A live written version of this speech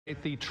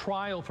The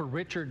trial for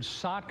Richard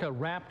Sotka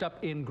wrapped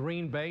up in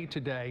Green Bay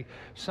today.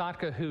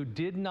 Sotka, who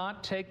did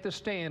not take the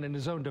stand in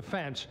his own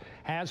defense,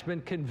 has been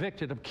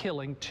convicted of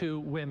killing 2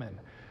 women.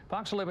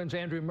 Fox 11's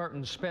Andrew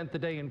Mertens spent the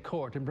day in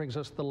court and brings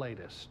us the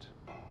latest.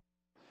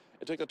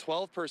 It took a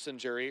 12-person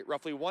jury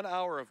roughly 1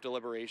 hour of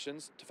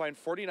deliberations to find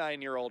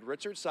 49-year-old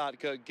Richard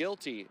Sotka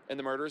guilty in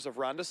the murders of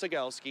Rhonda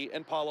Cegelski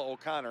and Paula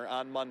O'Connor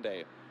on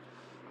Monday.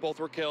 Both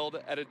were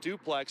killed at a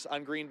duplex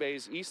on Green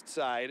Bay's east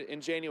side in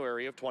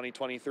January of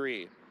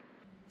 2023.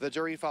 The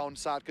jury found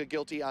Sotka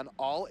guilty on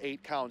all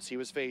 8 counts he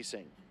was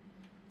facing.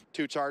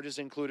 2 charges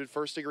included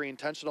first-degree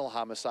intentional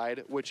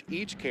homicide, which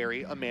each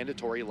carry a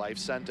mandatory life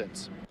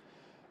sentence.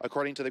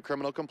 According to the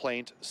criminal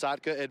complaint,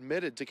 Sotka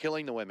admitted to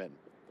killing the women.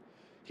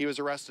 He was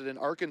arrested in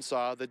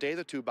Arkansas the day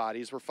the 2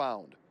 bodies were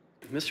found.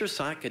 Mr.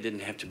 Sotka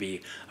didn't have to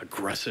be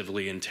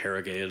aggressively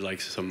interrogated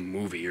like some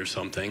movie or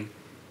something.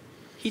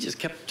 He just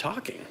kept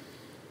talking.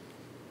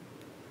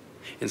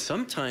 And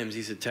sometimes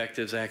these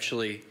detectives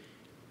actually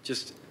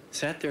just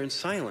sat there in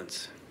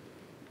silence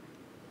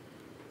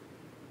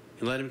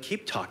and let him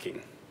keep talking.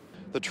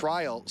 The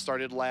trial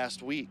started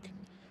last week.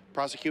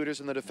 Prosecutors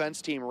and the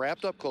defense team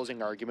wrapped up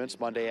closing arguments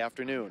Monday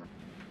afternoon.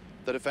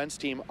 The defense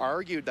team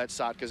argued that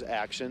Sotka's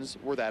actions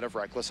were that of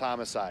reckless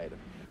homicide.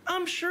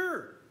 I'm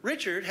sure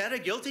Richard had a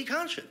guilty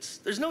conscience.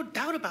 There's no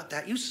doubt about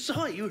that. You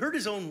saw it. You heard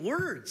his own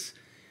words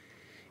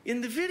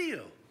in the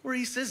video where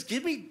he says,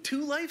 "Give me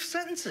 2 life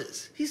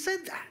sentences." He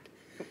said that.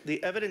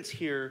 The evidence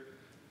here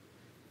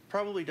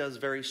probably does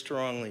very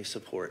strongly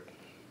support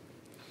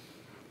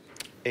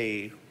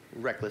a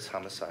reckless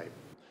homicide.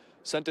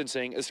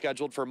 Sentencing is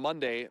scheduled for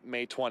Monday,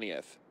 May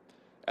 20th.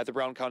 At the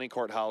Brown County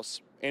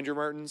Courthouse, Andrew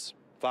Mertens,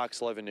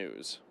 Fox 11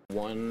 News.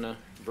 1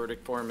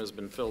 verdict form has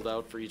been filled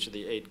out for each of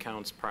the 8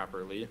 counts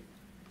properly.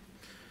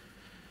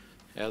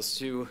 As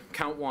to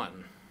count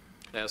 1,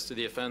 as to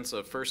the offense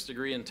of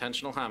first-degree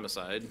intentional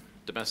homicide,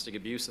 domestic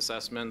abuse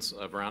assessments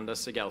of Rhonda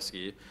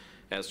Cegelski,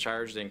 as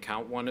charged in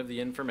count 1 of the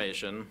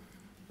information,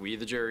 we,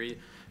 the jury,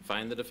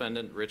 find the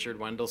defendant, Richard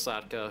Wendell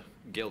Sotka,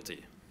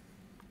 guilty.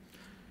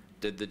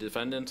 Did the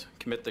defendant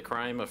commit the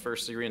crime of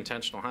first-degree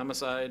intentional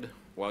homicide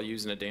while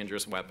using a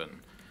dangerous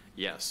weapon?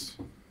 Yes.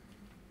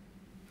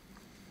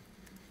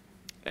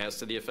 As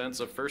to the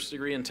offense of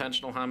first-degree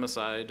intentional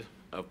homicide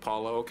of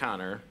Paula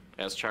O'Connor,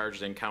 as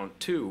charged in count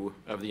 2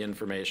 of the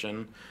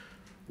information,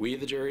 we,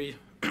 the jury,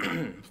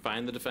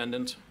 find the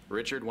defendant,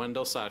 Richard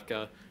Wendell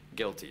Sotka,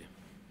 guilty.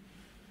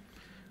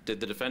 Did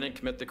the defendant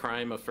commit the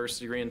crime of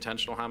first-degree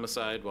intentional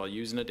homicide while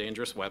using a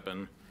dangerous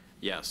weapon?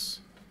 Yes.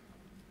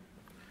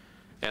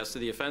 As to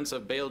the offense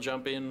of bail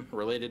jumping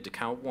related to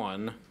count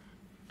 1,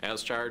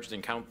 as charged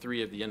in count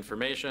 3 of the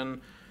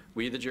information,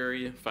 we, the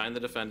jury, find the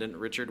defendant,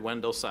 Richard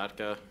Wendell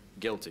Sotka,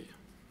 guilty.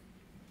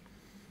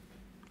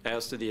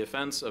 As to the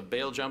offense of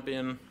bail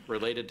jumping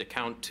related to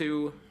count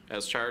 2,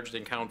 as charged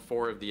in count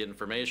 4 of the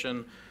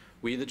information,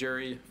 we, the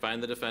jury,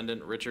 find the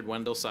defendant, Richard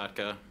Wendell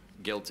Sotka,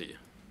 guilty.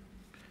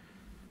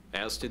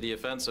 As to the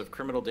offense of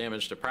criminal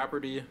damage to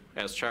property,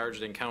 as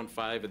charged in count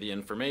 5 of the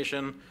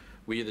information,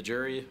 we, the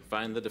jury,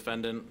 find the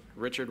defendant,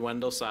 Richard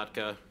Wendell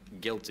Sotka,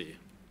 guilty.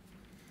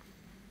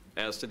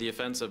 As to the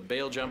offense of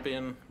bail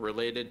jumping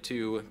related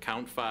to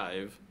count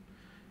 5,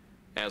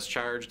 as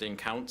charged in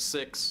count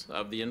 6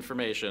 of the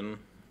information,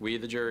 we,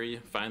 the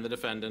jury, find the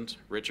defendant,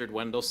 Richard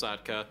Wendell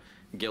Sotka,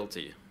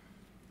 guilty.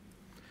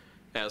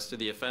 As to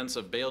the offense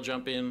of bail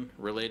jumping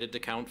related to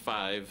count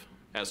 5,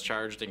 as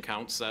charged in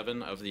count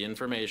 7 of the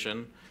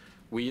information,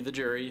 we, the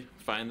jury,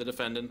 find the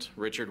defendant,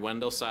 Richard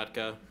Wendell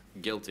Sotka,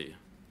 guilty.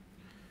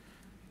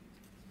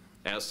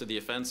 As to the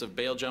offense of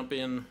bail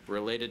jumping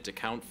related to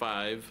count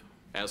 5,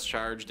 as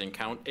charged in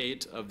count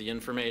 8 of the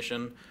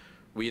information,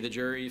 we, the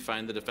jury,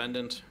 find the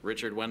defendant,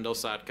 Richard Wendell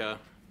Sotka,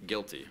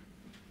 guilty.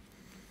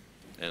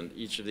 And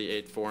each of the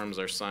 8 forms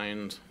are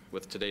signed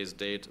with today's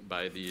date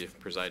by the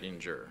presiding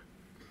juror.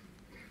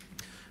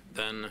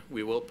 Then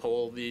we will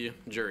poll the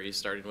jury,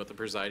 starting with the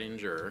presiding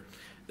juror.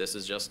 This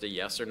is just a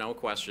yes or no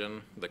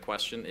question. The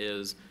question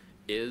is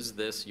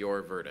this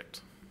your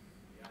verdict?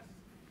 Yes.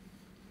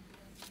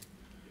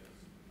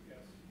 Yes.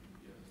 Yes.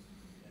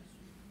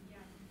 Yes.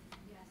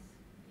 Yes.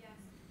 Yes.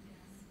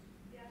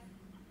 Yes.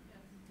 Yes.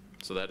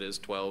 So that is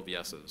 12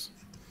 yeses.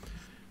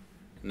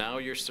 Now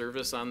your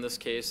service on this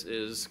case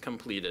is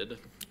completed.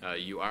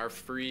 You are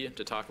free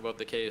to talk about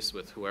the case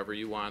with whoever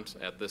you want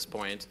at this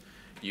point.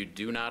 You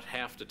do not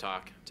have to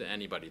talk to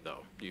anybody,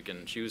 though. You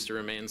can choose to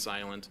remain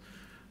silent.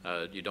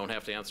 You don't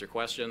have to answer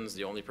questions.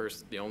 The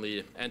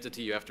only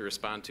entity you have to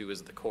respond to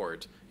is the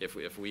court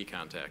if we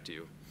contact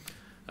you.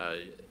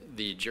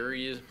 The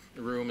jury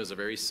room is a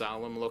very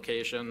solemn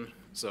location,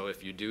 so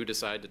if you do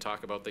decide to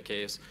talk about the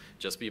case,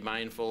 just be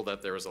mindful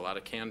that there was a lot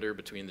of candor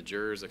between the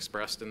jurors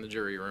expressed in the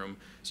jury room,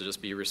 so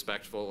just be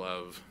respectful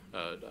of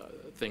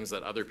things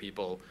that other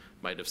people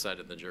might have said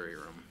in the jury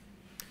room.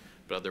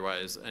 But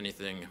otherwise,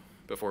 anything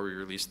before we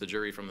release the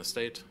jury from the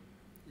state?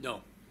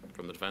 No.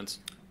 From the defense?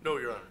 No,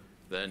 Your Honor.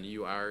 Then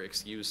you are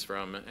excused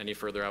from any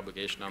further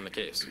obligation on the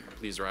case.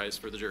 Please rise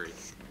for the jury.